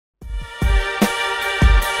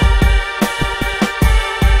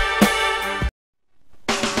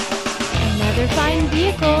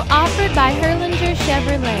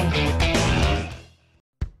Chevrolet.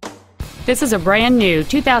 This is a brand new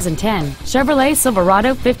 2010 Chevrolet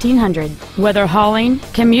Silverado 1500. Whether hauling,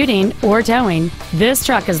 commuting, or towing, this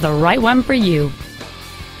truck is the right one for you.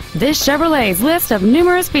 This Chevrolet's list of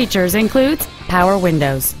numerous features includes power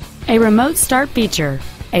windows, a remote start feature,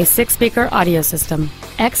 a 6-speaker audio system,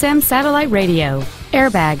 XM satellite radio,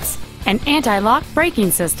 airbags, an anti-lock braking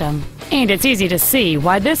system, and it's easy to see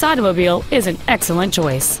why this automobile is an excellent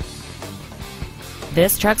choice.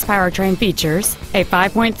 This truck's powertrain features a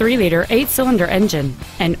 5.3-liter 8-cylinder engine,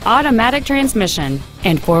 an automatic transmission,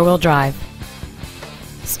 and 4-wheel drive.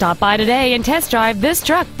 Stop by today and test drive this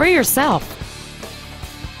truck for yourself.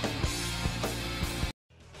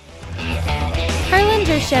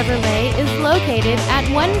 Hirlinger Chevrolet is located at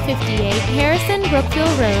 158 Harrison Brookville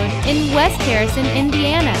Road in West Harrison,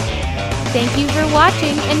 Indiana. Thank you for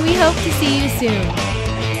watching, and we hope to see you soon.